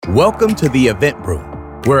Welcome to the Event Brew,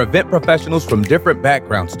 where event professionals from different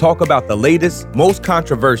backgrounds talk about the latest, most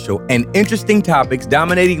controversial, and interesting topics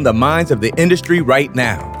dominating the minds of the industry right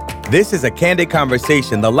now. This is a candid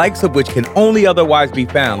conversation, the likes of which can only otherwise be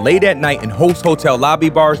found late at night in host hotel lobby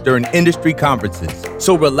bars during industry conferences.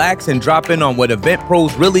 So relax and drop in on what event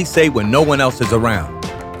pros really say when no one else is around.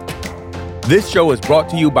 This show is brought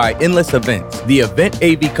to you by Endless Events, the event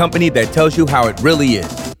AV company that tells you how it really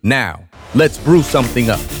is. Now, let's brew something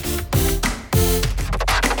up.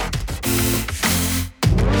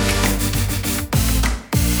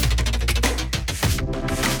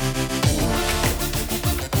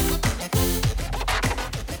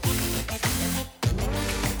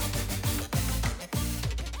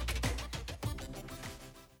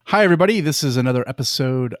 Hi, everybody. This is another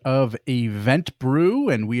episode of Event Brew,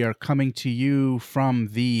 and we are coming to you from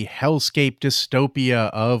the hellscape dystopia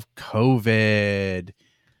of COVID.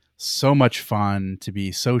 So much fun to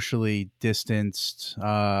be socially distanced,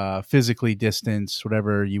 physically distanced,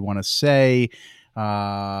 whatever you want to say.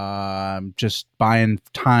 Just buying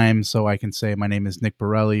time so I can say my name is Nick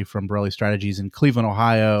Borelli from Borelli Strategies in Cleveland,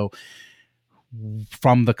 Ohio,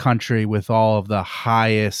 from the country with all of the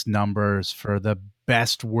highest numbers for the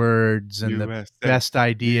best words and the best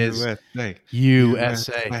ideas.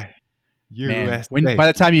 USA. Man, by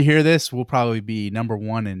the time you hear this, we'll probably be number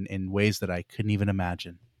one in ways that I couldn't even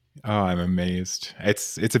imagine. Oh, I'm amazed.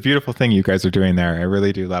 It's a beautiful thing you guys are doing there. I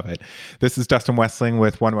really do love it. This is Dustin Westling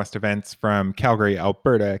with One West Events from Calgary,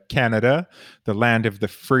 Alberta, Canada, the land of the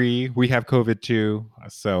free. We have COVID too,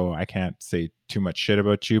 so I can't say too much shit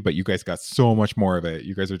about you, but you guys got so much more of it.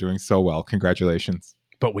 You guys are doing so well. Congratulations.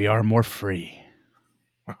 But we are more free.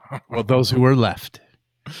 Well, those who are left.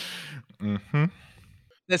 Mm-hmm.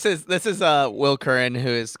 This is Will Curran, who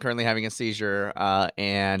is currently having a seizure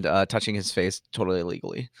and touching his face totally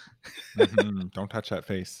illegally. Mm-hmm. Don't touch that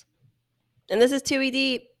face. And this is Thuy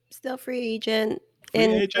Diep, still free agent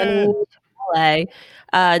in LA.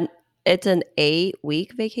 It's an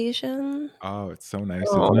 8-week vacation. Oh, it's so nice,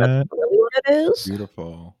 isn't it? Really what it is.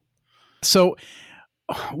 Beautiful. So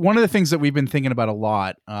one of the things that we've been thinking about a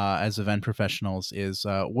lot as event professionals is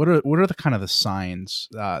what are the kind of the signs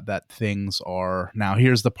that things are now.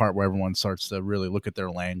 Here's the part where everyone starts to really look at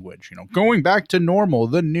their language, going back to normal,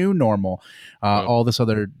 the new normal, all this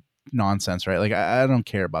other nonsense, right? Like, I don't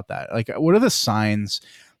care about that. Like, what are the signs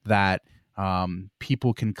that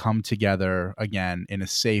people can come together again in a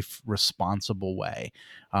safe, responsible way?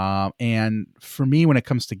 And for me, when it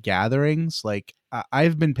comes to gatherings, like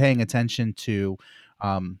I've been paying attention to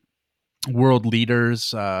world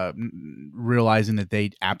leaders realizing that they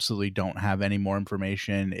absolutely don't have any more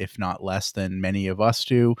information, if not less than many of us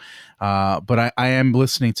do. But I am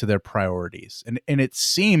listening to their priorities. And it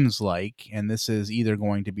seems like, and this is either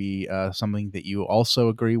going to be something that you also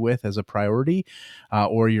agree with as a priority,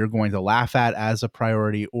 or you're going to laugh at as a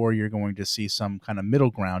priority, or you're going to see some kind of middle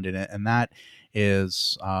ground in it. And that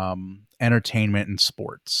is entertainment and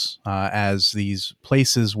sports as these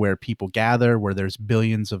places where people gather, where there's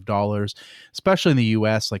billions of dollars, especially in the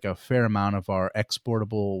U.S. Like a fair amount of our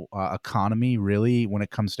exportable economy, really, when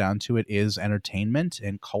it comes down to it, is entertainment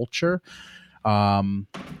and culture. And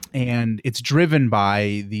it's driven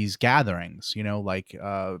by these gatherings, like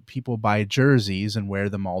people buy jerseys and wear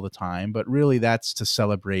them all the time, but really that's to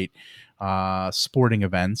celebrate sporting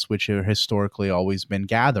events, which have historically always been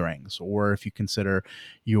gatherings. Or if you consider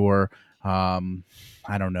your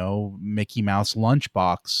I don't know, Mickey Mouse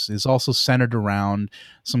lunchbox is also centered around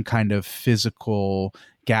some kind of physical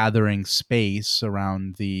gathering space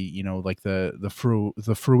around the, like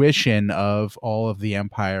the fruition of all of the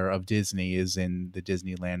empire of Disney is in the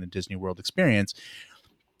Disneyland and Disney World experience.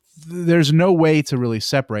 There's no way to really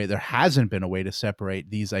separate. There hasn't been a way to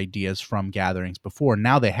separate these ideas from gatherings before.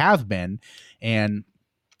 Now they have been, and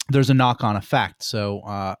there's a knock-on effect. So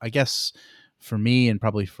I guess for me and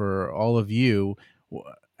probably for all of you,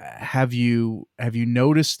 have you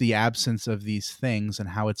noticed the absence of these things and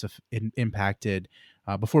how it's impacted?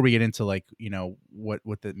 Before we get into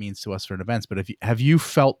what that means to us for events, but have you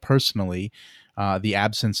felt personally the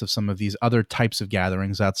absence of some of these other types of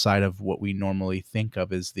gatherings outside of what we normally think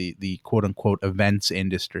of as the quote unquote events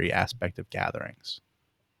industry aspect of gatherings?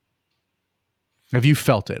 Have you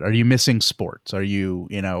felt it? Are you missing sports? Would you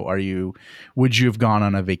have gone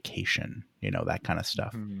on a vacation? That kind of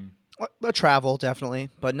stuff. Mm-hmm. The travel, definitely,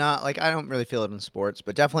 but not like, I don't really feel it in sports,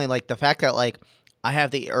 but definitely like the fact that like I have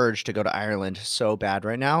the urge to go to Ireland so bad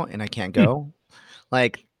right now and I can't go.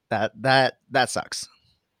 Like that sucks.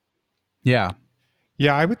 Yeah.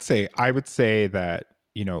 Yeah, I would say that,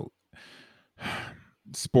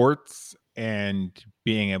 sports and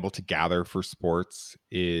being able to gather for sports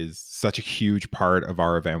is such a huge part of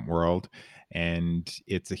our event world, and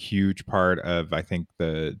it's a huge part of, I think,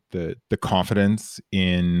 the confidence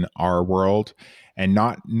in our world, and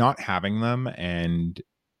not having them, and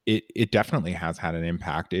it definitely has had an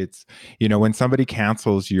impact. It's, when somebody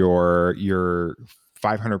cancels your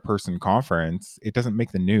 500 person conference, it doesn't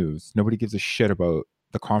make the news. Nobody gives a shit about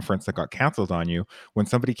the conference that got canceled on you. When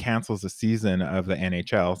somebody cancels a season of the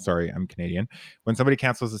NHL, sorry, I'm Canadian. When somebody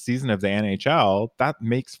cancels a season of the NHL, that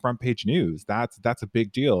makes front page news. That's a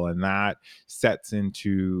big deal, and that sets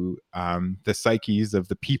into the psyches of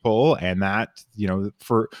the people, and that,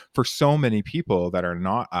 for so many people that are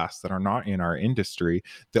not us, that are not in our industry,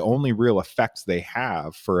 the only real effects they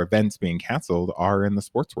have for events being canceled are in the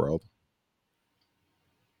sports world.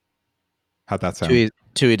 How'd that sound?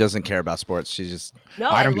 Thuy doesn't care about sports. She's just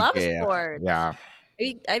I love sports. Yeah.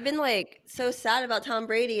 I've been like so sad about Tom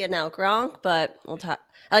Brady and now Gronk, but we'll talk.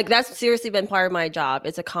 Like, that's seriously been part of my job,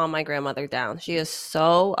 is to calm my grandmother down. She is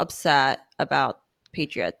so upset about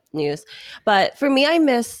Patriot news. But for me, I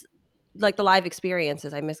miss like the live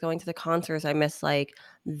experiences. I miss going to the concerts. I miss like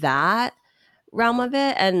that realm of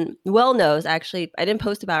it. And Will knows, actually, I didn't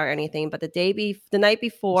post about it or anything, but the night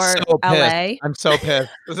before LA, I'm so pissed.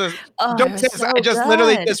 Don't piss. So I just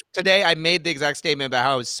literally just today I made the exact statement about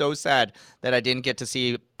how I was so sad that I didn't get to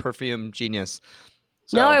see Perfume Genius.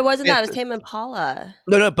 So, no, it wasn't that. It was Tame Impala.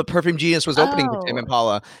 No, but Perfume Genius was opening for Tame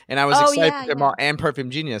Impala, and I was excited for and Perfume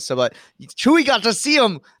Genius. So, but Chewy got to see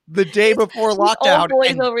him the day before lockdown. Old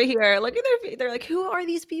boys over here, look at their. They're like, "Who are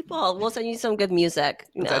these people?" We'll send you some good music.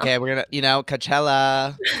 It's okay. We're gonna,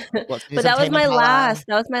 Coachella. But that was my last.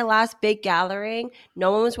 That was my last big gathering.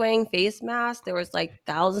 No one was wearing face masks. There was like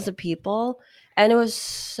thousands of people. And it was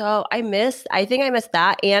so. I think I missed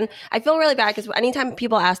that, and I feel really bad because anytime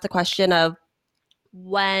people ask the question of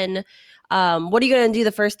when what are you gonna do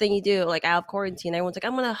the first thing you do, like, out of quarantine, everyone's like,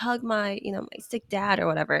 I'm gonna hug my my sick dad or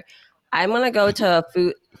whatever. I'm gonna go to a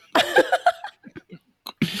food was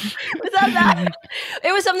that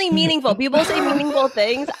it was something meaningful. People say meaningful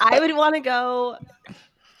things. I would want to go.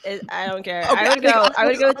 I don't care. Okay, I would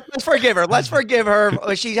go. Let's forgive her. Let's forgive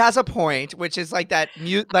her. She has a point, which is like that. I'm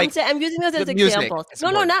using those as examples.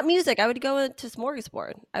 No, not music. I would go to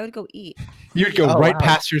Smorgasbord. I would go eat. You'd go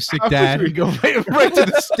past your sick dad. You'd go right to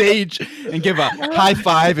the stage and give a high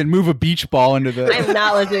five and move a beach ball into the. I'm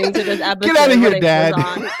not listening to this episode. Get out of here, Dad.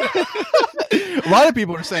 A lot of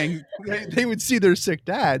people are saying they would see their sick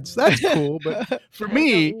dads. That's cool, but for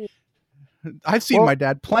me, I've seen my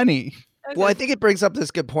dad plenty. Okay. Well, I think it brings up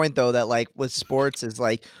this good point, though, that like with sports is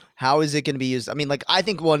like, how is it going to be used? I mean, like, I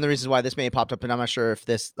think one of the reasons why this may have popped up, and I'm not sure if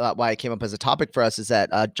this why it came up as a topic for us, is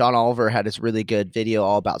that John Oliver had this really good video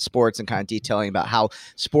all about sports and kind of detailing about how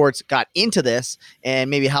sports got into this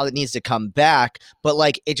and maybe how it needs to come back. But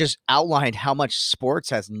like, it just outlined how much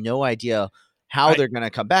sports has no idea how they're going to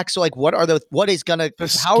come back. So like, the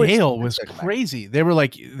scale was crazy. They were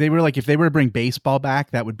like, if they were to bring baseball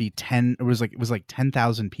back, that would be 10. It was like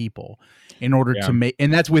 10,000 people in order to make,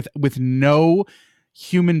 and that's with no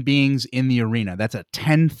human beings in the arena. That's a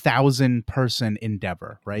 10,000 person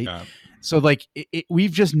endeavor. Right. Yeah. So like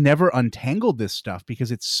we've just never untangled this stuff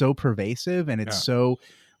because it's so pervasive and it's so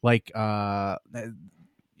like,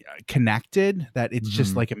 connected that it's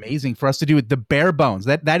just like amazing for us to do it. The bare bones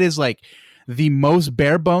that is like the most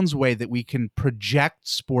bare bones way that we can project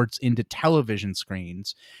sports into television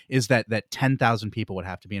screens is that 10,000 people would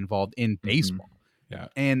have to be involved in baseball. Yeah.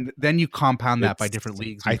 And then you compound that by different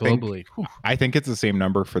leagues globally. I think it's the same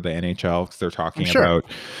number for the NHL because they're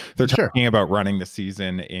talking about running the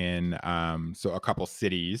season in so a couple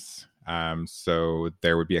cities. So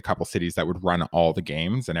there would be a couple cities that would run all the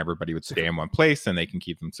games and everybody would stay in one place and they can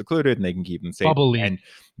keep them secluded and they can keep them safe. And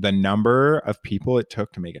the number of people it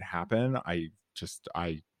took to make it happen, I just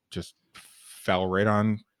fell right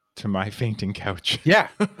on to my fainting couch. Yeah,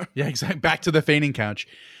 exactly. Back to the fainting couch.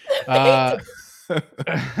 You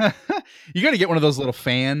got to get one of those little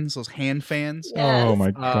fans, those hand fans. Yes. Oh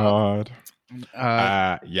my God.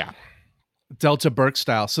 Delta Burke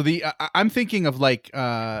style. So I'm thinking of like,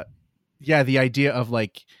 the idea of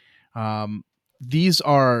like, these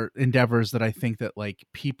are endeavors that I think that like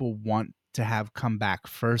people want to have come back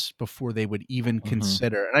first before they would even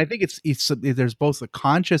consider. And I think there's both a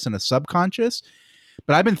conscious and a subconscious,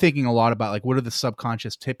 but I've been thinking a lot about like, what are the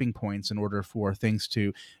subconscious tipping points in order for things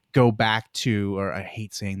to go back to, or I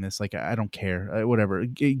hate saying this, like, I don't care, whatever,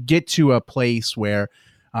 get to a place where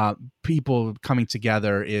people coming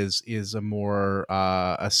together is a more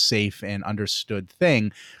a safe and understood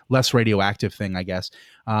thing, less radioactive thing, I guess.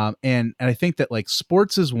 And I think that like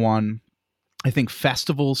sports is one. I think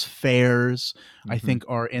festivals, fairs, I Mhm. think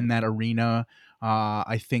are in that arena.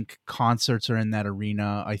 I think concerts are in that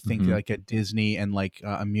arena. I think Mhm. like at Disney and like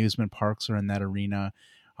amusement parks are in that arena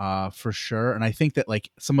for sure. And I think that like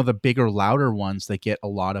some of the bigger, louder ones that get a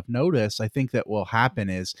lot of notice, I think that will happen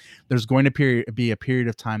is there's going to be a period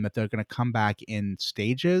of time that they're going to come back in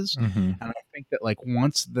stages. Mhm. And I think that like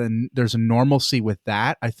once there's a normalcy with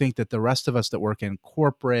that, I think that the rest of us that work in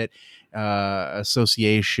corporate,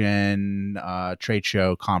 association, trade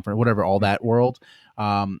show, conference, whatever, all that world,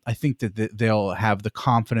 I think that they'll have the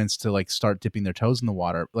confidence to like start dipping their toes in the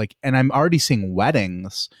water. Like, and I'm already seeing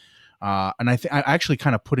weddings. And I think I actually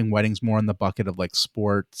kind of putting weddings more in the bucket of like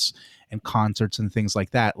sports and concerts and things like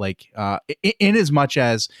that. Like, in as much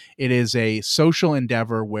as it is a social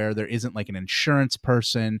endeavor where there isn't like an insurance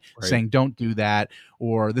person Right. saying don't do that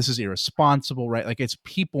or this is irresponsible, right? Like it's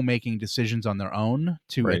people making decisions on their own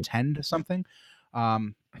to Right. attend something.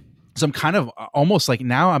 So I'm kind of almost like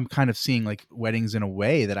now I'm kind of seeing like weddings in a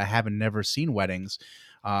way that I haven't never seen weddings.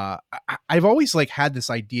 I've always like had this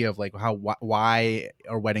idea of like why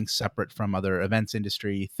are weddings separate from other events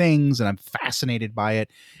industry things, and I'm fascinated by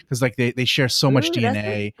it because like they share so much Ooh, that's a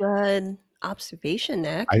DNA. good observation,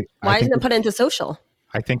 Nick. I Why think isn't it put into social?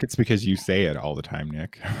 I think it's because you say it all the time,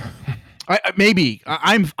 Nick. I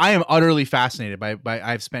am utterly fascinated by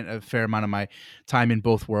I've spent a fair amount of my time in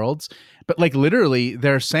both worlds, but like literally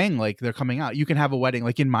they're saying like they're coming out. You can have a wedding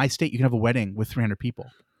like in my state. You can have a wedding with 300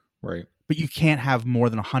 people, Right. but you can't have more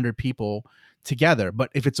than 100 people together.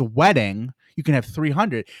 But if it's a wedding, you can have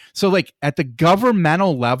 300. So like at the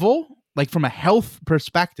governmental level, like from a health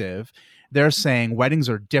perspective, they're saying weddings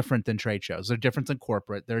are different than trade shows. They're different than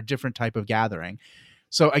corporate. They're a different type of gathering.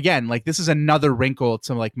 So again, like this is another wrinkle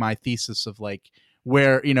to like my thesis of like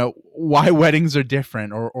where, you know, why weddings are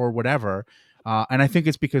different or whatever. And I think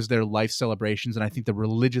it's because they're life celebrations. And I think the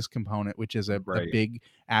religious component, which is a Right. big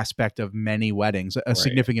aspect of many weddings, a Right.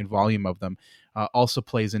 significant volume of them, also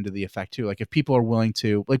plays into the effect too. Like if people are willing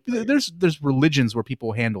to, like there's religions where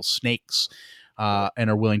people handle snakes and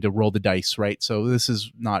are willing to roll the dice, right? So this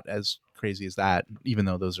is not as crazy as that, even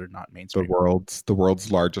though those are not mainstream. The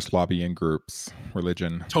world's largest lobbying groups,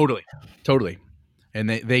 religion. Totally. And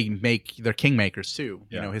they make they're kingmakers too,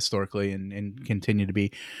 you Yeah. know, historically and continue to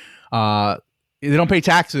be. They don't pay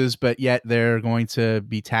taxes, but yet they're going to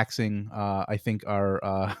be taxing, I think,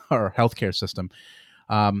 our healthcare system.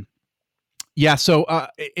 So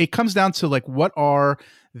it comes down to like what are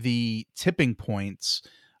the tipping points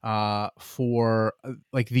for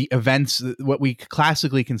like the events, what we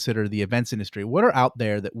classically consider the events industry. What are out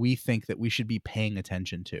there that we think that we should be paying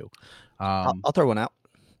attention to? I'll throw one out.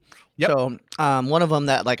 Yep. So one of them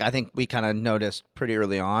that like I think we kind of noticed pretty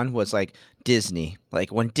early on was like Disney.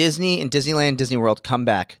 Like when Disney and Disneyland, Disney World come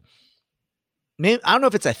back, maybe I don't know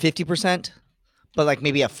if it's at 50%, but like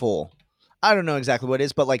maybe at full. I don't know exactly what it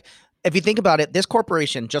is, but like if you think about it, this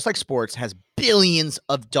corporation, just like sports, has billions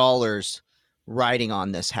of dollars riding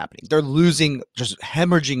on this happening. They're losing, just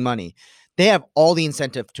hemorrhaging money. They have all the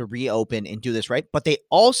incentive to reopen and do this right. But they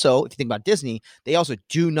also, if you think about Disney, they also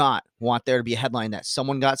do not want there to be a headline that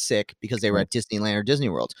someone got sick because they were at Disneyland or Disney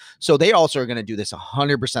World. So they also are going to do this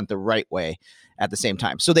 100% the right way at the same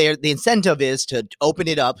time. So the incentive is to open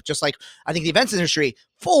it up, just like I think the events industry,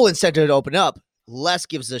 full incentive to open up, less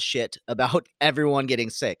gives a shit about everyone getting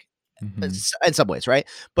sick. In some ways, right?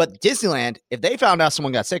 But Disneyland, if they found out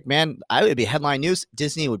someone got sick, man, I would be headline news.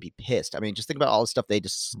 Disney would be pissed. I mean, just think about all the stuff they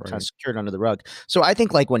just kind of secured under the rug. So I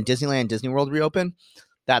think like when Disneyland, Disney World reopen,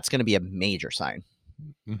 that's going to be a major sign.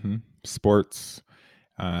 Sports,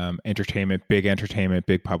 entertainment,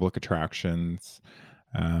 big public attractions.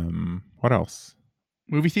 What else?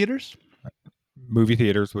 Movie theaters? Movie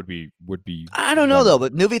theaters would be. I don't know though,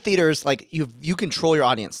 but movie theaters, like you control your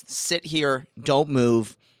audience. Sit here, don't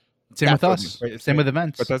move. Same with us. Same with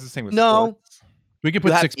events. But that's the same with sports. We could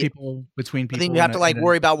put 6 people between people. I think you have to like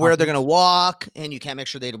worry about where they're going to walk, and you can't make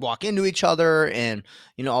sure they walk into each other, and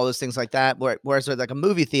you know all those things like that. Whereas with like a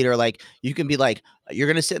movie theater, like you can be like, you're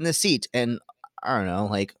going to sit in this seat, and I don't know,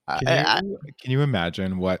 like can you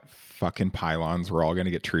imagine what fucking pylons we're all going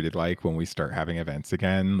to get treated like when we start having events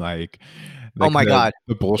again? Like oh my god,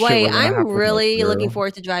 the bullshit. Wait, I'm really looking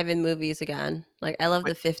forward to drive-in movies again. Like I love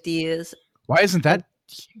the 50s. Why isn't that?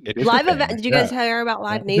 Live event? Did you guys hear about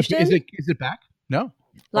Live Nation? Is it back? No.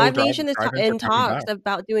 Live Nation is in talks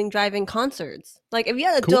about doing drive-in concerts. Like if you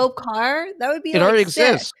had a dope car, that would be. It already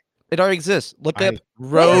exists. It already exists. Look up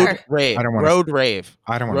Road Rave. Road Rave.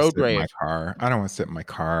 I don't want to sit in my car. I don't want to sit in my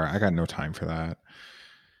car. I got no time for that.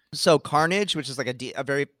 So Carnage, which is like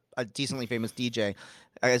a decently famous DJ,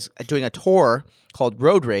 is doing a tour called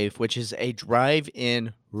Road Rave, which is a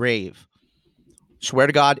drive-in rave. Swear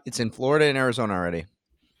to God, it's in Florida and Arizona already.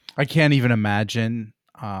 I can't even imagine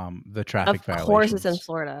the traffic Of violations. course, it's in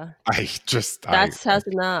Florida. That says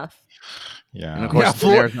enough. Yeah. And of course, it's in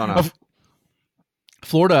Arizona.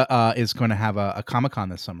 Florida is going to have a Comic-Con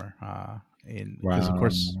this summer. Because of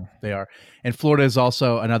course they are. And Florida is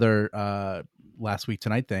also another last week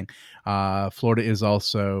tonight thing. Florida is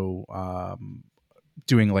also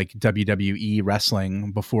doing like WWE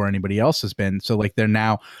wrestling before anybody else has been. So like they're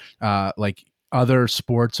now like other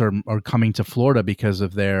sports are coming to Florida because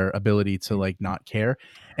of their ability to like not care.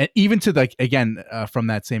 And even to like, again, from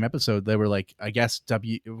that same episode, they were like, I guess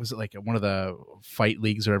was it like one of the fight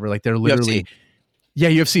leagues or whatever? Like they're literally,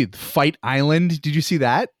 UFC Fight Island. Did you see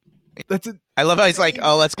that? I love how he's like,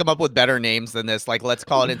 oh, let's come up with better names than this. Like, let's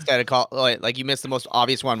call it instead of like you missed the most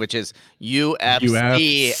obvious one, which is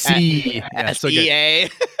UFC. Yeah, so good.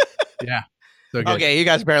 Yeah. So good. Okay, you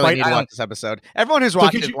guys barely need to watch this episode. Everyone who's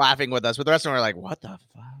watching is laughing with us, but the rest of them are like, what the fuck?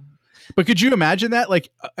 But could you imagine that, like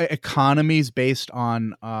economies based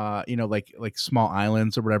on, like small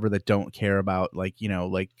islands or whatever that don't care about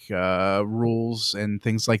rules and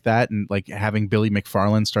things like that, and like having Billy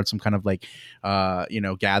McFarland start some kind of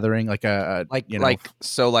gathering,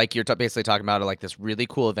 so you're basically talking about like this really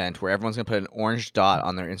cool event where everyone's gonna put an orange dot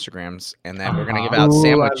on their Instagrams, and then we're gonna give out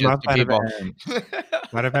sandwiches to people.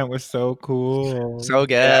 That event was so cool, so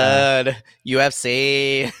good.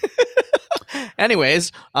 UFC.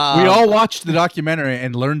 Anyways, we all watched the documentary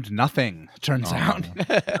and learned nothing. Turns out.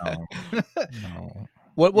 No.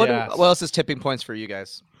 What else is tipping points for you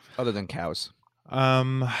guys other than cows?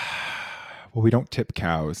 Well, we don't tip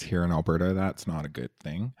cows here in Alberta. That's not a good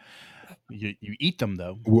thing. You eat them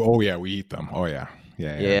though. Oh yeah, we eat them. Oh yeah.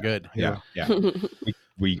 Good. Yeah.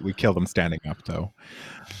 we kill them standing up though.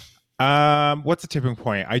 What's a tipping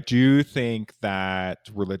point? I do think that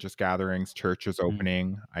religious gatherings, churches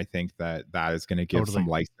opening, I think that is going to give some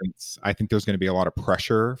license. I think there's going to be a lot of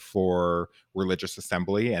pressure for religious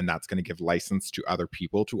assembly, and that's going to give license to other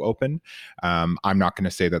people to open. I'm not going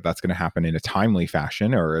to say that that's going to happen in a timely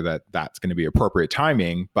fashion or that that's going to be appropriate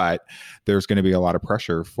timing, but there's going to be a lot of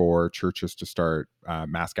pressure for churches to start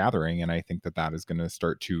mass gathering, and I think that is going to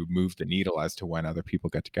start to move the needle as to when other people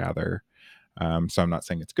get to gather. So I'm not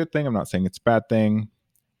saying it's a good thing. I'm not saying it's a bad thing.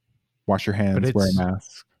 Wash your hands, wear a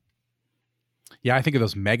mask. Yeah, I think of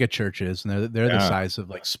those mega churches, and they're the size of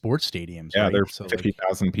like sports stadiums. Yeah, right? they're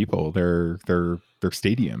 50,000 people. They're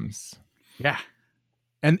stadiums. Yeah,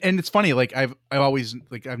 and it's funny. Like I've always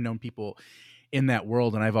I've known people in that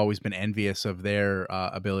world, and I've always been envious of their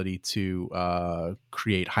ability to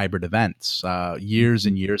create hybrid events years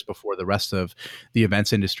and years before the rest of the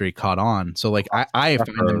events industry caught on. So like I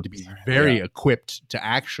found them to be very equipped to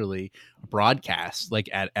actually broadcast like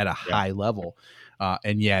at a high level.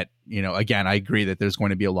 And yet, again, I agree that there's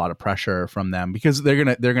going to be a lot of pressure from them because they're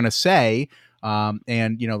gonna say,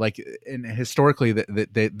 and historically,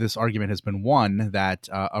 this argument has been won that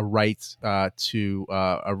a right to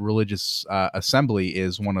a religious assembly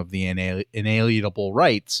is one of the inalienable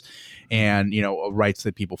rights, and rights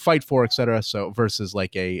that people fight for, etc. So versus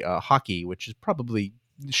like a hockey, which is probably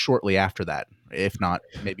shortly after that, if not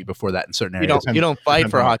maybe before that in certain areas. You don't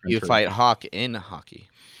fight for hockey; you fight hawk in hockey.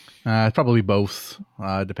 Probably both,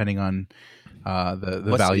 depending on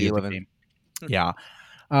the value of the game. Yeah.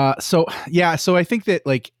 So I think that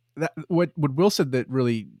like that, what Will said that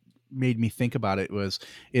really made me think about it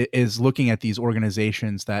is looking at these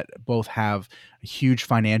organizations that both have a huge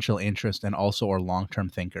financial interest and also are long-term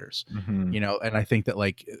thinkers, and I think that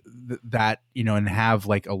like that, and have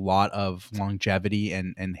like a lot of longevity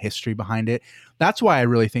and history behind it. That's why I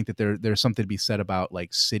really think that there's something to be said about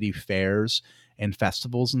like city fairs and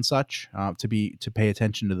festivals and such, to pay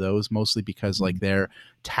attention to those, mostly because like they're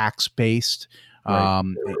tax based,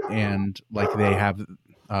 and like they have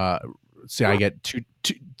see, I get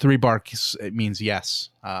three barks, it means yes.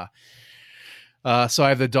 So I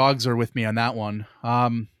have the dogs are with me on that one.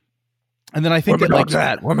 And then I think where my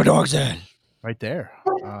dogs at? Right there.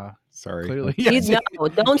 Sorry. Clearly.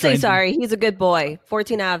 Don't say sorry. He's a good boy.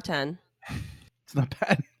 14 out of 10. It's not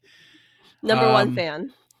bad. Number one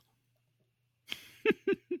fan.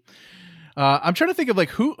 I'm trying to think of like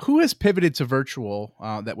who has pivoted to virtual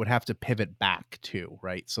that would have to pivot back to,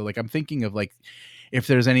 right? So like I'm thinking of like if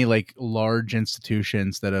there's any like large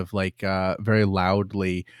institutions that have like very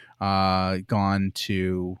loudly gone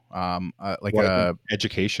to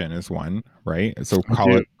education is one, right? So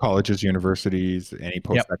colleges, universities, any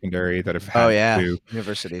post-secondary that have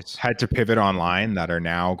universities had to pivot online that are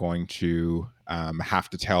now going to have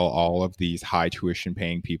to tell all of these high tuition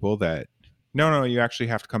paying people that no, you actually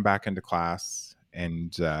have to come back into class.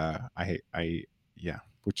 And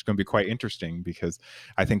which is going to be quite interesting, because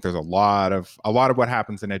I think there's a lot of what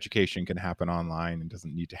happens in education can happen online and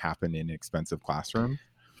doesn't need to happen in expensive classrooms.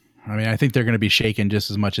 I mean, I think they're going to be shaken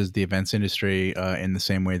just as much as the events industry, in the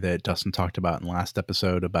same way that Dustin talked about in the last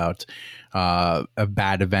episode about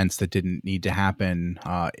bad events that didn't need to happen,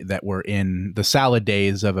 that were in the salad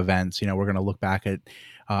days of events. You know, we're going to look back at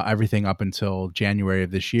everything up until January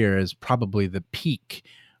of this year as probably the peak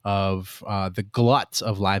of the glut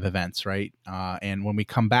of live events, right? And when we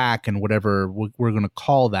come back, and whatever we're going to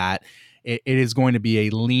call that, it is going to be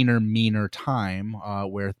a leaner, meaner time,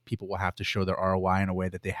 where people will have to show their ROI in a way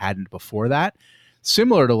that they hadn't before that.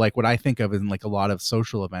 Similar to like what I think of in like a lot of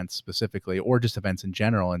social events specifically, or just events in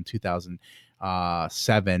general in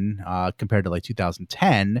 2007 compared to like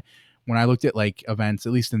 2010. When I looked at like events,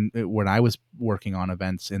 at least when I was working on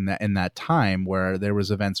events in that time, where there was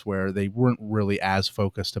events where they weren't really as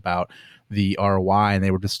focused about the ROI, and they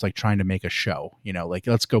were just like trying to make a show, you know, like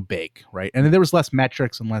let's go big, right? And then there was less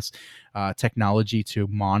metrics and less technology to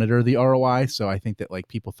monitor the ROI. So I think that like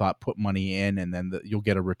people thought put money in and then you'll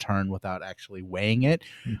get a return without actually weighing it.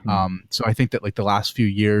 So I think that like the last few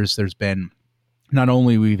years, there's been, not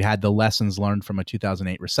only we've had the lessons learned from a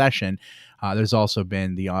 2008 recession, there's also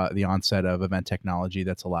been the onset of event technology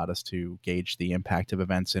that's allowed us to gauge the impact of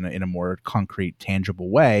events in a more concrete, tangible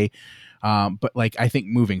way. But like I think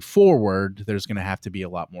moving forward, there's going to have to be a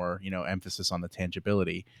lot more, you know, emphasis on the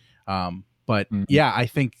tangibility. But yeah, I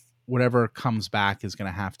think whatever comes back is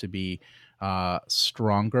going to have to be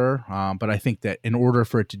stronger. But I think that in order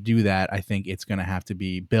for it to do that, I think it's going to have to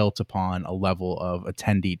be built upon a level of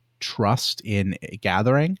attendee trust in a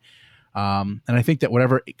gathering. And I think that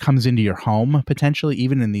whatever comes into your home, potentially,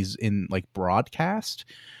 even in like broadcast,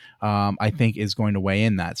 I think is going to weigh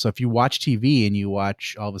in that. So if you watch TV and you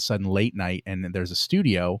watch all of a sudden late night and there's a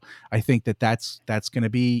studio, I think that that's going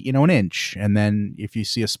to be, you know, an inch. And then if you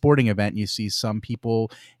see a sporting event and you see some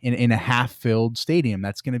people in a half filled stadium,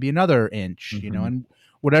 that's going to be another inch, you know, and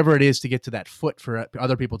whatever it is to get to that foot for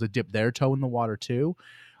other people to dip their toe in the water too.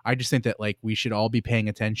 I just think that like we should all be paying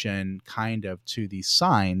attention kind of to these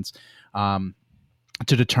signs,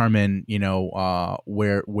 to determine, you know,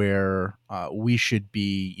 where we should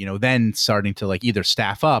be, you know, then starting to like either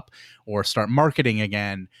staff up or start marketing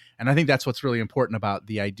again. And I think that's what's really important about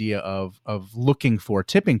the idea of looking for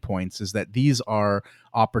tipping points, is that these are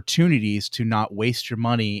opportunities to not waste your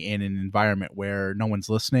money in an environment where no one's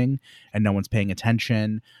listening and no one's paying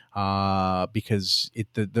attention, because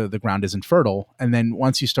the ground isn't fertile. And then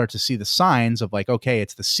once you start to see the signs of like, okay,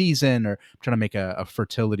 it's the season, or I'm trying to make a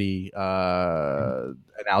fertility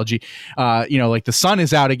analogy, you know, like the sun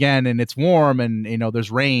is out again and it's warm and, you know,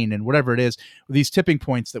 there's rain and whatever it is, these tipping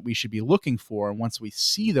points that we should be looking for. And once we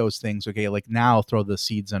see those things, okay, like now throw the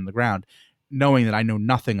seeds on the ground, knowing that I know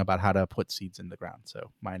nothing about how to put seeds in the ground.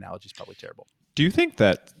 So my analogy is probably terrible. Do you think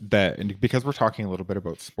that because we're talking a little bit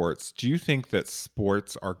about sports, do you think that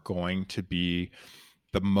sports are going to be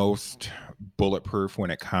the most bulletproof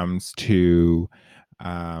when it comes to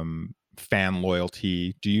fan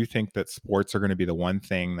loyalty? Do you think that sports are going to be the one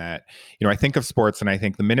thing that, you know, I think of sports and I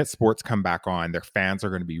think the minute sports come back on, their fans are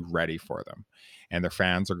going to be ready for them, and their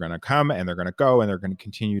fans are going to come and they're going to go and they're going to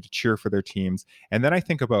continue to cheer for their teams. And then I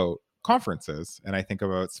think about conferences and I think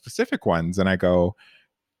about specific ones and I go,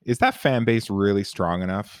 is that fan base really strong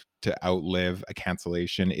enough to outlive a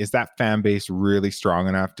cancellation? Is that fan base really strong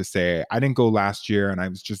enough to say, I didn't go last year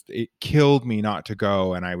and it killed me not to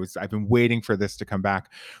go, and I've been waiting for this to come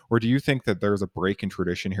back? Or do you think that there's a break in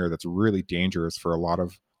tradition here that's really dangerous for a lot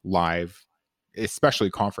of live, especially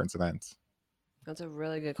conference events? That's a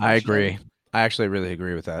really good question. I agree. I actually really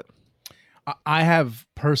agree with that. I have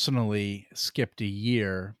personally skipped a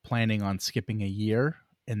year, planning on skipping a year,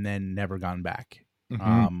 and then never gone back.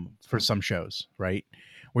 For some shows, right?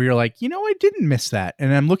 Where you're like, you know, I didn't miss that.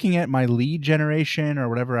 And I'm looking at my lead generation or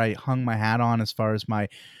whatever I hung my hat on as far as my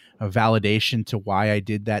validation to why I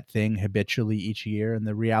did that thing habitually each year. And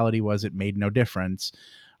the reality was it made no difference.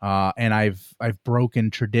 And I've broken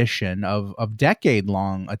tradition of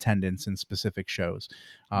decade-long attendance in specific shows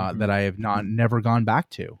that I have never gone back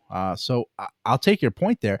to. So I'll take your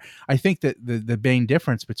point there. I think that the main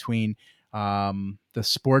difference between the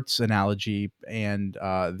sports analogy and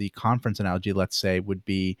the conference analogy, let's say, would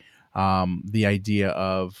be the idea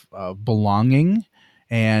of belonging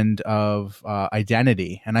and of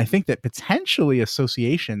identity. And I think that potentially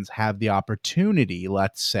associations have the opportunity,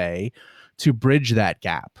 let's say, to bridge that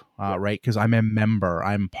gap, right? Because I'm a member,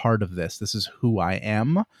 I'm part of this. This is who I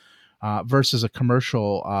am. versus a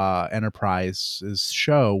commercial enterprise's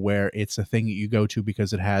show where it's a thing that you go to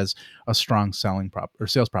because it has a strong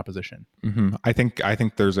sales proposition. I think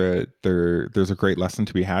there's a great lesson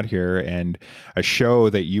to be had here, and a show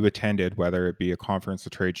that you attended, whether it be a conference, a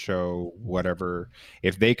trade show, whatever,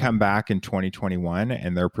 if they come back in 2021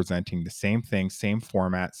 and they're presenting the same thing, same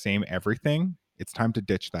format, same everything, it's time to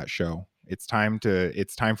ditch that show. It's time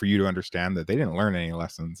for you to understand that they didn't learn any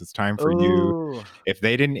lessons. It's time for you, if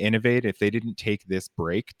they didn't innovate, if they didn't take this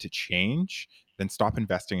break to change, then stop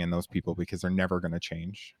investing in those people, because they're never going to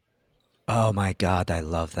change. Oh my God, I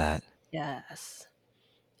love that. Yes.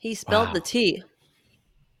 He spilled the tea.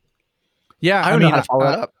 Yeah, I don't know how to follow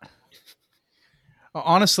that up.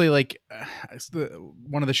 Honestly, like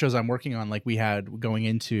one of the shows I'm working on, like we had going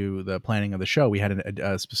into the planning of the show, we had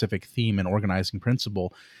a specific theme and organizing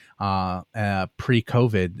principle.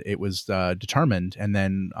 Pre-COVID, it was determined, and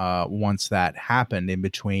then once that happened, in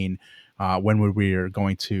between when we were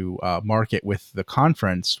going to market with the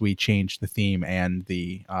conference, we changed the theme and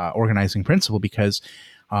the organizing principle because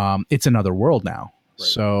it's another world now. Right.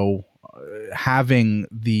 So having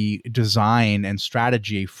the design and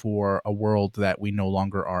strategy for a world that we no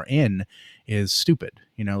longer are in is stupid.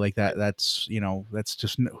 Like that's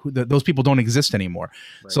just, those people don't exist anymore.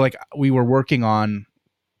 Right. So like we were working on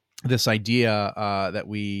this idea that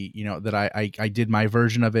we, that I did my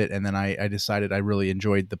version of it. And then I decided I really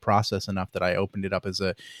enjoyed the process enough that I opened it up as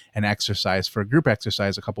an exercise for a group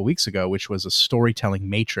exercise a couple weeks ago, which was a storytelling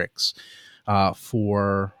matrix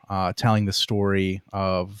for telling the story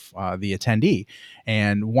of the attendee.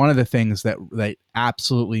 And one of the things that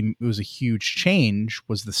absolutely was a huge change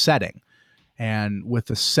was the setting. And with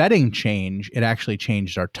the setting change, it actually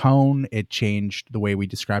changed our tone. It changed the way we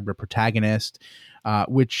described our protagonist,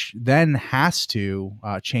 which then has to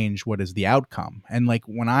change what is the outcome. And like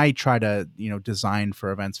when I try to, design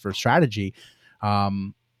for events for strategy,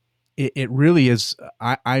 it really is,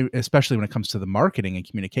 I especially when it comes to the marketing and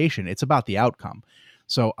communication, it's about the outcome.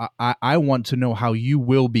 So I want to know how you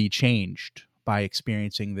will be changed by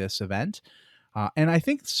experiencing this event. And I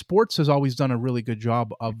think sports has always done a really good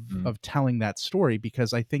job of telling that story,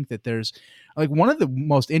 because I think that there's like one of the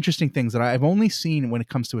most interesting things that I've only seen when it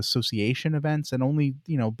comes to association events, and only,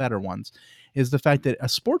 better ones, is the fact that a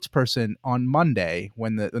sports person on Monday,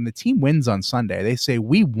 when the team wins on Sunday, they say,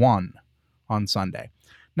 "We won on Sunday."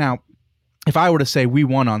 Now, if I were to say we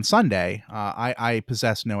won on Sunday, I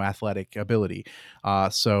possess no athletic ability.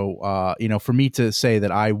 So for me to say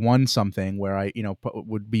that I won something where I,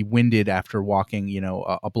 would be winded after walking,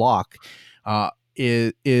 a block,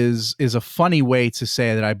 is a funny way to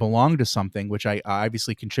say that I belong to something which I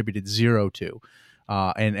obviously contributed zero to,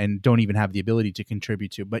 and don't even have the ability to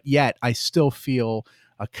contribute to. But yet I still feel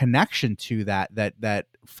a connection to that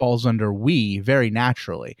falls under we very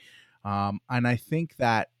naturally. And I think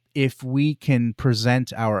that if we can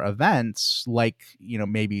present our events like,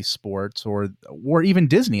 maybe sports or even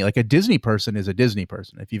Disney, like a Disney person is a Disney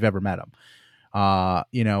person, if you've ever met them,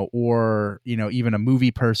 or, even a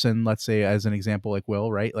movie person, let's say as an example, like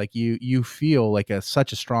Will, right? Like you feel like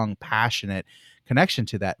such a strong, passionate connection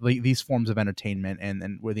to that, like these forms of entertainment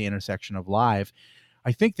and where the intersection of live.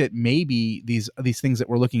 I think that maybe these things that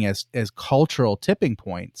we're looking as cultural tipping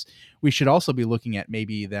points, we should also be looking at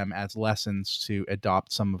maybe them as lessons to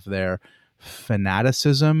adopt some of their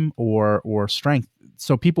fanaticism or strength.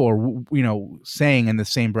 So people are, saying in the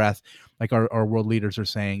same breath, like our world leaders are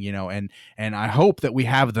saying, and I hope that we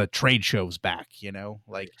have the trade shows back,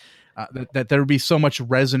 that there would be so much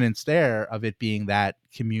resonance there of it being that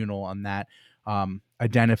communal and that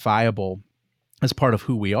identifiable as part of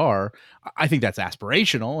who we are. I think that's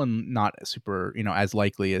aspirational and not super, as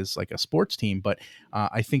likely as like a sports team. But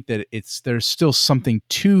I think that there's still something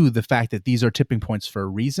to the fact that these are tipping points for a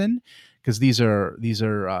reason, because these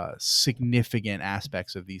are significant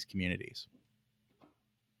aspects of these communities.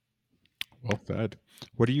 Well said.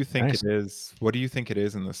 What do you think it is? What do you think it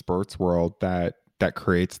is in the sports world that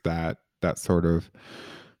creates that sort of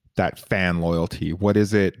that fan loyalty? What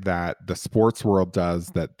is it that the sports world does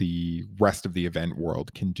that the rest of the event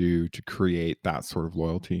world can do to create that sort of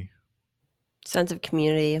loyalty? Sense of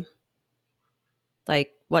community,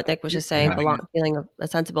 like what Nick was just saying, feeling a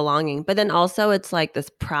sense of belonging. But then also it's like this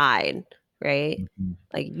pride, right? Mm-hmm.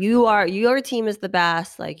 Like your team is the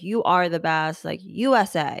best. Like you are the best. Like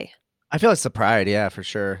USA. I feel it's the pride, yeah, for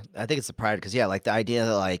sure. I think it's the pride because like the idea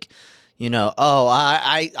that like,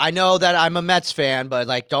 I know that I'm a Mets fan, but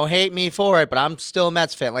like don't hate me for it, but I'm still a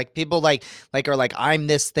Mets fan. Like people like are like I'm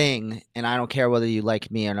this thing and I don't care whether you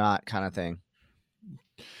like me or not, kind of thing.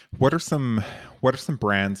 What are some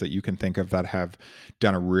brands that you can think of that have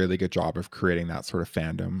done a really good job of creating that sort of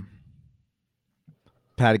fandom?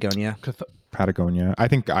 Patagonia. Patagonia. I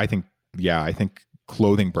think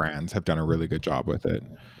clothing brands have done a really good job with it.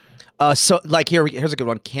 So like here's a good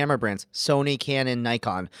one. Camera brands: Sony, Canon,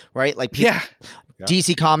 Nikon. Right? Like Yeah.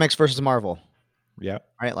 DC Comics versus Marvel. Yeah.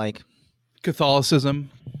 Right? Like Catholicism.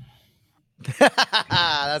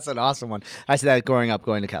 that's an awesome one. I said that growing up,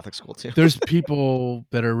 going to Catholic school too. There's people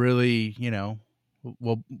that are really,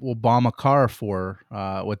 will bomb a car for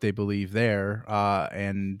what they believe there,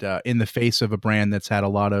 and in the face of a brand that's had a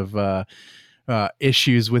lot of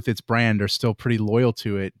issues with its brand, are still pretty loyal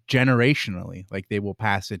to it generationally. Like they will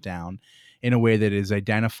pass it down in a way that is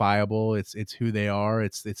identifiable. It's who they are.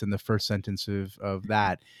 It's in the first sentence of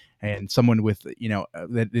that. And someone with,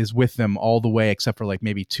 that is with them all the way, except for like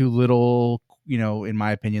maybe two little, in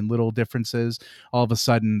my opinion, little differences, all of a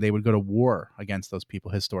sudden they would go to war against those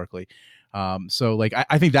people historically. So like,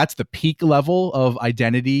 I think that's the peak level of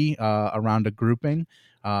identity around a grouping.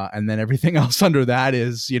 And then everything else under that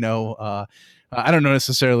is, I don't know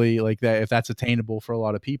necessarily like that if that's attainable for a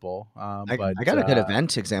lot of people. I But got a good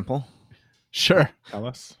event example. Sure. Tell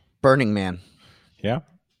us. Burning Man. Yeah.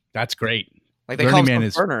 That's great. Like they Burning call Man them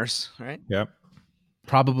is burners, right? Yep.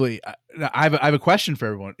 probably. I have a question for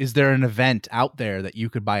everyone. Is there an event out there that you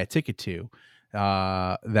could buy a ticket to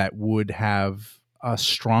that would have a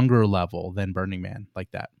stronger level than Burning Man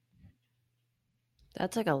like that?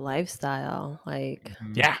 That's like a lifestyle. Like,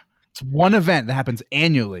 Yeah. It's one event that happens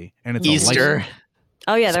annually, and it's a Easter. lifestyle.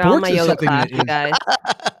 oh yeah, they're on Sports my is yoga something class, that you is- guys.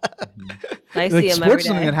 I see Like them sports every is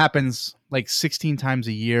something day. that happens like 16 times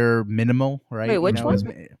a year minimal, right? Wait, which one?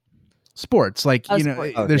 Sports, like Oh,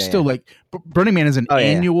 there's sports. still like Burning Man is an Oh, yeah,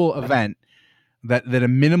 yeah. annual event that a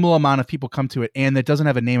minimal amount of people come to it, and that doesn't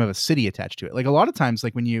have a name of a city attached to it. Like a lot of times,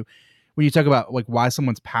 like when you talk about like why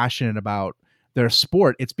someone's passionate about their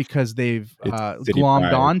sport, it's because they've It's city glommed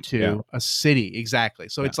pride, onto yeah. a city. Exactly.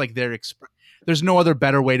 So Yeah. it's like there's no other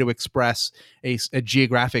better way to express a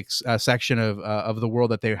geographic section of the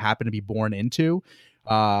world that they happen to be born into.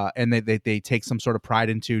 And they take some sort of pride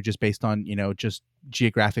into just based on, just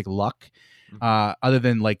geographic luck, other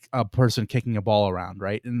than like a person kicking a ball around.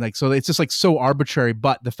 Right. And like, so it's just like so arbitrary,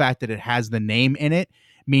 but the fact that it has the name in it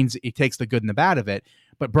means it takes the good and the bad of it.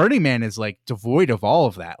 But Burning Man is like devoid of all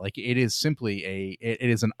of that. Like it is simply it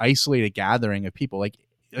is an isolated gathering of people. Like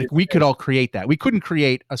we could all create that. We couldn't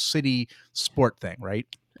create a city sport thing. Right.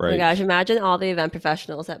 Oh my Right. gosh, imagine all the event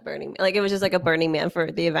professionals at Burning Man. Like it was just like a Burning Man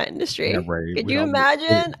for the event industry. Yeah, right. Could We'd you all-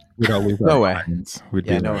 imagine? We'd all lose No our way. minds. We'd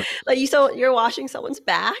Yeah, be no. like, Like you're washing someone's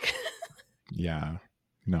back. yeah,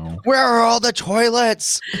 no. Where are all the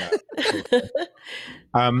toilets?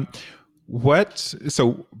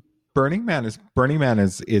 So Burning Man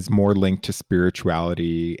is more linked to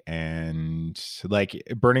spirituality, and like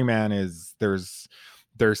Burning Man is there's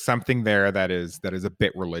something there that is a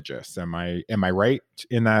bit religious. Am I right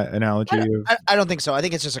in that analogy of I don't think so. I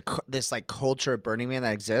think it's just this like culture of Burning Man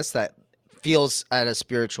that exists that feels at a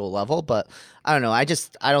spiritual level, but I don't know. I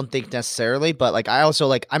don't think necessarily, but like I also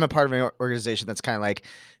like I'm a part of an organization that's kind of like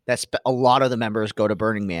a lot of the members go to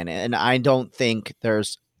Burning Man, and I don't think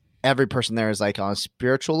there's every person there is like on a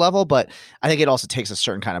spiritual level, but I think it also takes a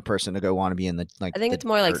certain kind of person to go want to be in the like. I think the it's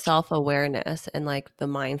more like church. self-awareness and like the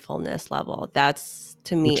mindfulness level. That's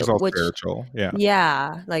to me, which is all spiritual? Yeah.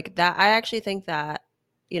 Yeah, like that. I actually think that,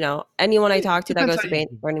 anyone I talk to that Depends goes to how you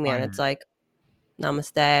Burning Man, define it's like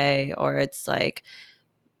namaste, or it's like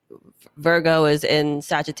Virgo is in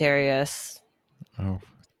Sagittarius. Oh,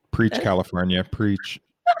 preach, California, preach.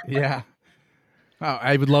 Yeah. Oh,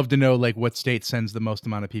 I would love to know like what state sends the most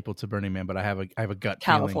amount of people to Burning Man, but I have a gut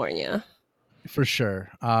feeling California. for sure.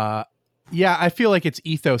 Yeah, I feel like it's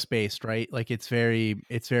ethos based, right? Like it's very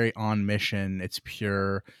on mission. It's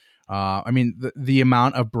pure. I mean, the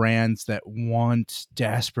amount of brands that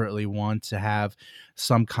desperately want to have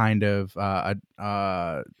some kind of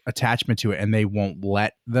attachment to it, and they won't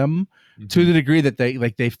let them, to the degree that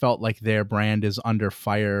they felt like their brand is under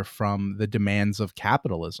fire from the demands of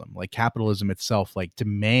capitalism. Like capitalism itself, like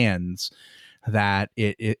demands that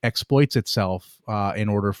it exploits itself in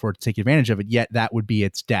order for it to take advantage of it. Yet that would be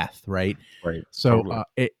its death, right? Right. So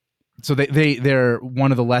Totally. So they're one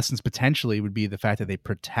of the lessons potentially would be the fact that they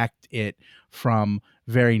protect it from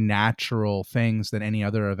very natural things that any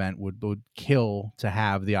other event would kill to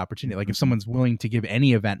have the opportunity. Like if someone's willing to give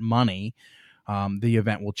any event money, the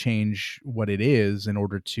event will change what it is in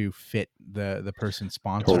order to fit the person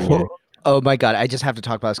sponsoring Totally. it. Oh my God. I just have to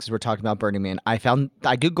talk about this because we're talking about Burning Man. I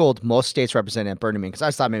Googled most states represented at Burning Man because I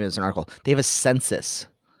thought maybe it was an article. They have a census.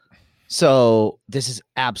 So this is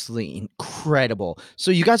absolutely incredible.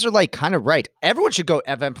 So you guys are like kind of right. Everyone should go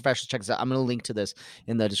Event Professionals, check this out. I'm going to link to this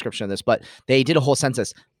in the description of this, but they did a whole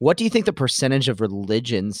census. What do you think the percentage of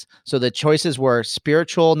religions? So the choices were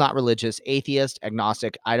spiritual, not religious, atheist,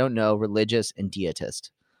 agnostic, I don't know, religious, and deitist.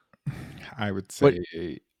 I would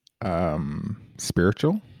say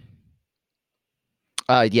spiritual.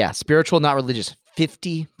 Yeah, spiritual, not religious.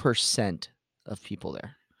 50% of people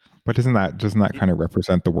there. But doesn't that kind of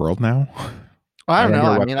represent the world now? I don't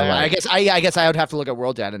know. I mean, I guess I would have to look at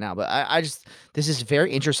world data now, but I just, this is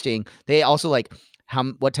very interesting. They also like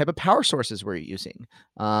what type of power sources were you using?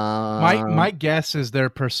 My guess is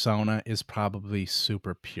their persona is probably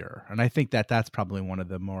super pure, and I think that's probably one of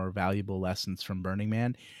the more valuable lessons from Burning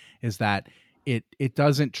Man, is that it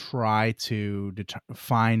doesn't try to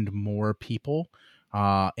find more people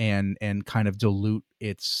and kind of dilute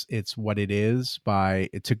its what it is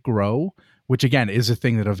to grow, which again is a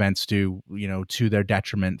thing that events do, to their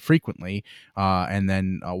detriment frequently, and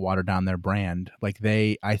then water down their brand. Like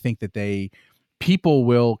I think that people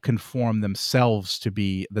will conform themselves to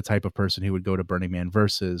be the type of person who would go to Burning Man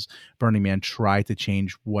versus Burning Man try to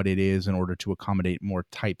change what it is in order to accommodate more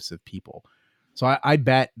types of people. So I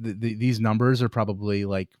bet these numbers are probably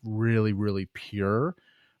like really, really pure.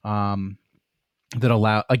 That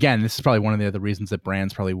allow, again, this is probably one of the other reasons that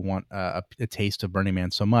brands probably want a taste of Burning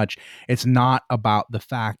Man so much. It's not about the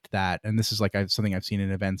fact that, and this is like something I've seen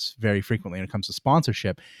in events very frequently when it comes to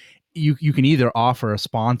sponsorship. You can either offer a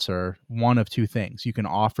sponsor one of two things. You can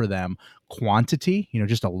offer them quantity,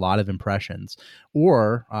 just a lot of impressions,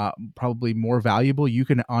 or probably more valuable, you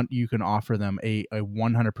can offer them a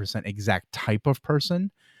 100% exact type of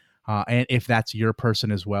person, and if that's your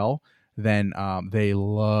person as well, then they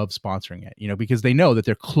love sponsoring it, because they know that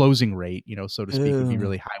their closing rate, so to speak, would be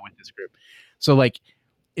really high with this group. So like,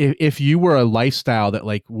 if you were a lifestyle that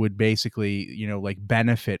like would basically, like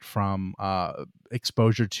benefit from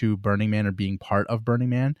exposure to Burning Man or being part of Burning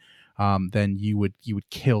Man, then you would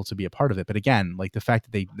kill to be a part of it. But again, like the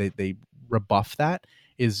fact that they rebuff that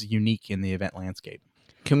is unique in the event landscape.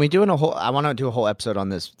 Can we do I want to do a whole episode on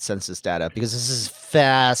this census data because this is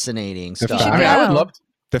fascinating stuff. I would love to.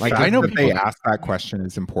 The fact that they asked that question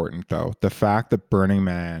is important, though. The fact that Burning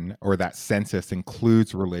Man or that census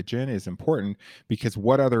includes religion is important, because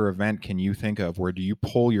what other event can you think of where do you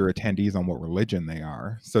poll your attendees on what religion they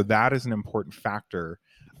are? So that is an important factor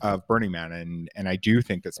of Burning Man, and I do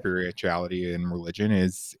think that spirituality and religion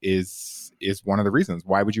is one of the reasons.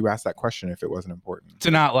 Why would you ask that question if it wasn't important? It's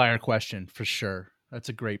an outlier question for sure. That's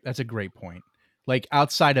a great point. Like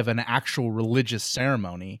outside of an actual religious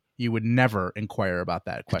ceremony, you would never inquire about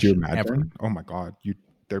that question. Could you imagine? Ever. Oh my God,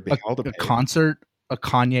 they're being held a concert, a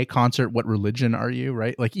Kanye concert. What religion are you?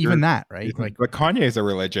 Right? Like even that, right? Like, but Kanye is a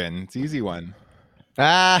religion. It's an easy one.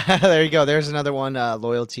 There you go. There's another one.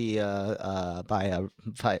 Loyalty by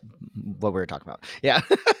what we were talking about. Yeah,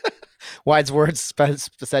 wise words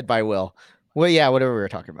said by Will. Well, yeah, whatever we were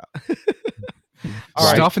talking about.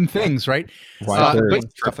 Stuff and things, right? Wise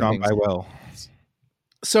words tripped on by Will.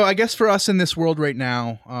 So I guess for us in this world right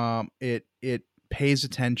now, it pays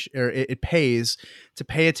attention, or it pays to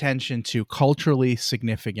pay attention to culturally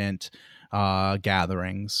significant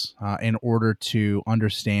gatherings in order to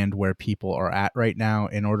understand where people are at right now,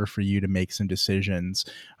 in order for you to make some decisions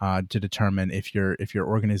to determine if your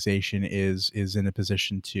organization is in a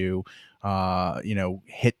position to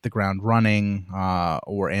hit the ground running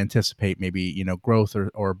or anticipate maybe growth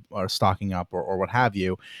or stocking up or what have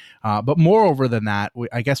you. But moreover than that,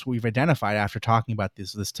 I guess we've identified after talking about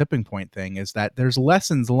this tipping point thing is that there's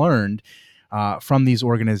lessons learned from these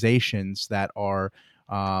organizations that are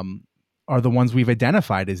the ones we've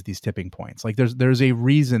identified as these tipping points. Like there's a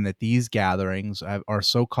reason that these gatherings are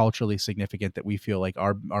so culturally significant that we feel like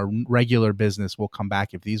our regular business will come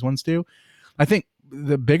back if these ones do. I think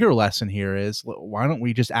the bigger lesson here is, why don't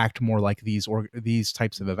we just act more like these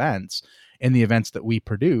types of events in the events that we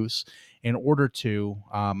produce, in order to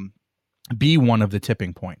be one of the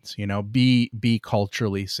tipping points, be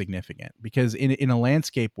culturally significant, because in a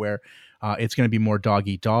landscape where it's going to be more dog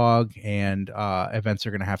eat dog and events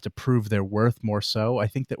are going to have to prove their worth more so, I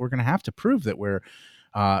think that we're going to have to prove that we're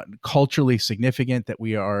culturally significant, that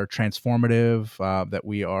we are transformative, that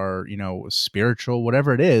we are, spiritual,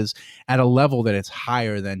 whatever it is, at a level that it's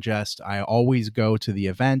higher than just, I always go to the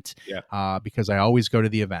event because I always go to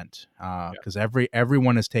the event, because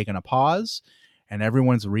everyone has taken a pause and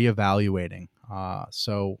everyone's reevaluating.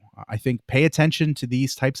 So I think pay attention to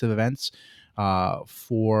these types of events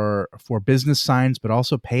for business signs, but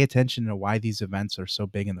also pay attention to why these events are so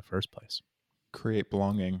big in the first place. Create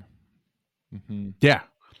belonging. Mm-hmm. Yeah.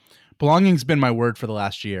 belonging's been my word for the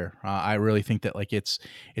last year. I really think that like it's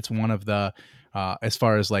one of the as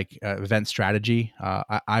far as like event strategy,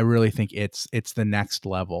 I really think it's the next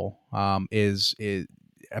level. Is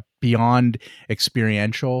beyond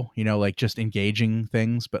experiential, like just engaging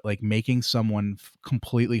things, but like making someone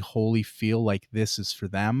completely wholly feel like this is for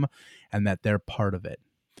them and that they're part of it.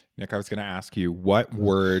 Nick, I was going to ask you, what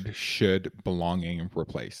word should belonging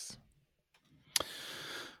replace?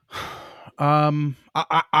 I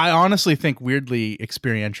honestly think weirdly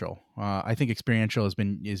experiential. I think experiential has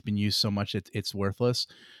been used so much it's worthless.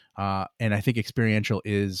 And I think experiential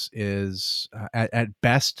is at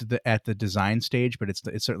best at the design stage, but it's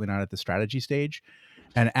certainly not at the strategy stage.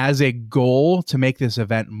 And as a goal to make this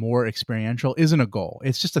event more experiential isn't a goal.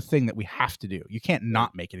 It's just a thing that we have to do. You can't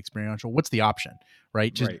not make it experiential. What's the option,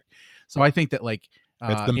 right? Right. So I think that like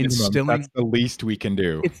that's the minimum. That's the least we can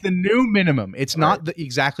do. It's the new minimum. It's not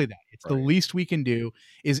exactly that. It's the least we can do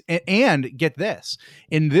is, and get this,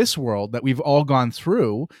 in this world that we've all gone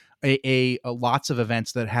through, a lots of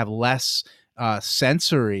events that have less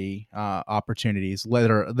sensory opportunities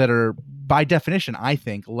that are by definition, I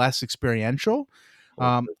think, less experiential.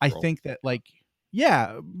 I think that like,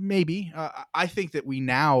 yeah, maybe. I think that we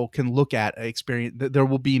now can look at experience. There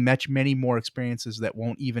will be many more experiences that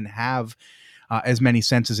won't even have as many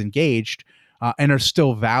senses engaged, and are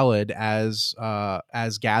still valid as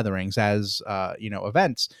gatherings, as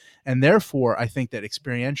events. And therefore, I think that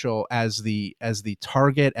experiential as the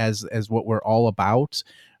target, as what we're all about,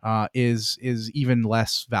 is even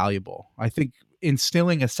less valuable. I think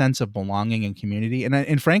instilling a sense of belonging and community,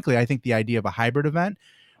 and frankly, I think the idea of a hybrid event,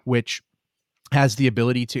 which has the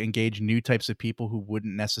ability to engage new types of people who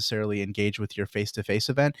wouldn't necessarily engage with your face-to-face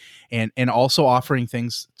event, and also offering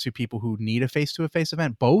things to people who need a face-to-face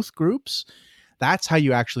event, both groups, that's how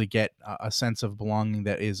you actually get a sense of belonging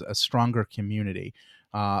that is a stronger community.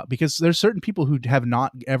 Because there's certain people who have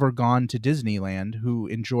not ever gone to Disneyland who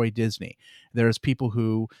enjoy Disney. There's people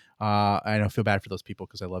who, I don't feel bad for those people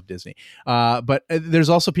because I love Disney. But there's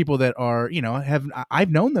also people that are,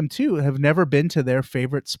 I've known them too, have never been to their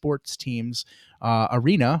favorite sports team's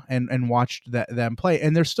arena and watched them play.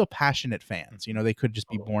 And they're still passionate fans. They could just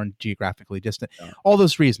be born geographically distant. Yeah. All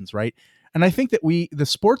those reasons, right? And I think that the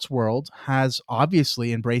sports world has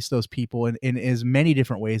obviously embraced those people in as many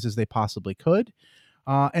different ways as they possibly could.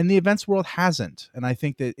 And the events world hasn't. And I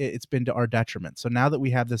think that it's been to our detriment. So now that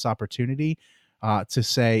we have this opportunity to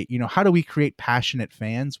say, how do we create passionate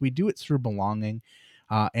fans? We do it through belonging,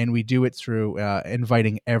 and we do it through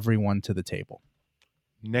inviting everyone to the table.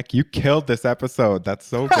 Nick, you killed this episode. That's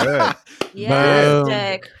so good. Yes,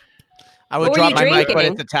 Nick. I would drop my mic, but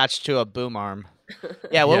it's attached to a boom arm.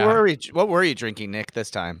 Yeah, what were you drinking, Nick,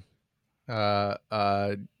 this time?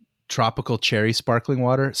 Tropical cherry sparkling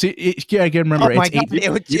water. See, I can remember.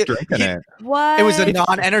 You're drinking it. What? It was a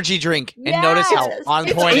non-energy drink, and notice how on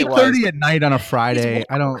point it was. 8:30 at night on a Friday.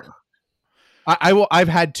 I've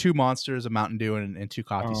had 2 Monsters, a Mountain Dew, and 2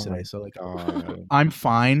 coffees today. So like, I'm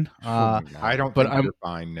fine. I don't. But you're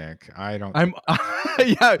fine, Nick. I don't.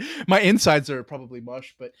 Yeah, my insides are probably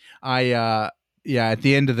mush, but at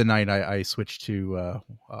the end of the night, I switched to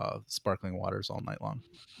sparkling waters all night long.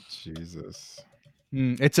 Jesus.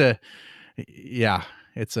 I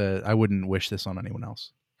wouldn't wish this on anyone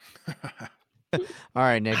else. All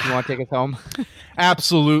right, Nick, you want to take us home?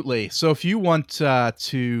 Absolutely. So if you want to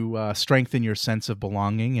strengthen your sense of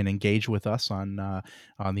belonging and engage with us on the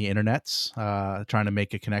internets, trying to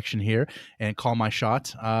make a connection here and call my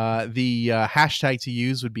shot, the hashtag to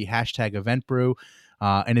use would be #EventBrew.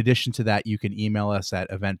 In addition to that, you can email us at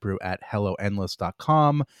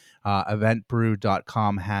eventbrew@helloendless.com.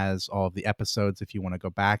 Eventbrew.com has all of the episodes if you want to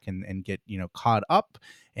go back and get caught up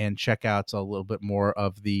and check out a little bit more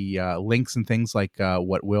of the links and things like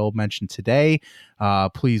what Will mentioned today.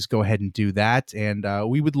 Please go ahead and do that. And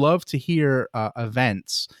we would love to hear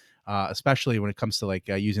events, especially when it comes to like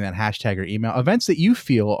using that hashtag or email, events that you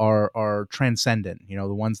feel are transcendent,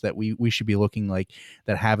 the ones that we should be looking like,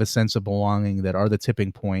 that have a sense of belonging, that are the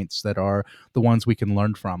tipping points, that are the ones we can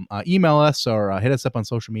learn from. Email us or hit us up on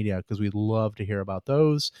social media, because we'd love to hear about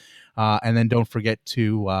those. And then don't forget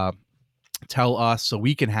to tell us, so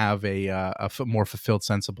we can have a more fulfilled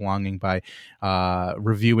sense of belonging, by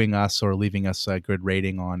reviewing us or leaving us a good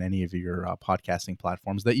rating on any of your podcasting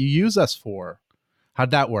platforms that you use us for.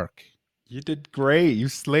 How'd that work? You did great. You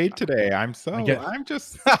slayed today. I'm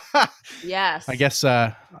just. Yes. I guess. You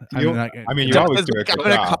always do it. I'm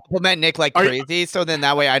going to compliment Nick like crazy, so then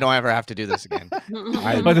that way I don't ever have to do this again.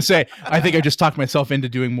 I was about to say, I think I just talked myself into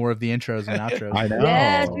doing more of the intros and outros. I know.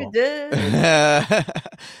 Yes, you did.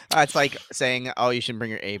 It's like saying, "Oh, you should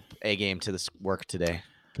bring your A game to this work today."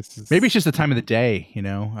 Maybe it's just the time of the day.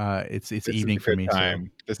 It's evening for me.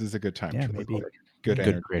 Time. So This is a good time. Yeah, to maybe. record. Good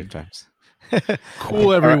energy. creative times.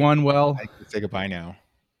 cool, everyone. Well, I can say goodbye now.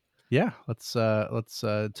 yeah. Let's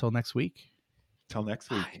till next week. Till next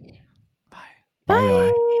week. Bye,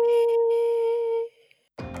 y'all.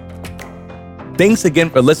 Thanks again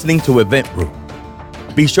for listening to Event Brew.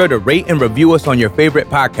 Be sure to rate and review us on your favorite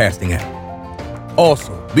podcasting app.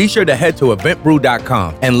 Also, be sure to head to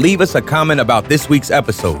eventbrew.com and leave us a comment about this week's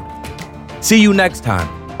episode. See you next time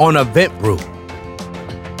on Event Brew.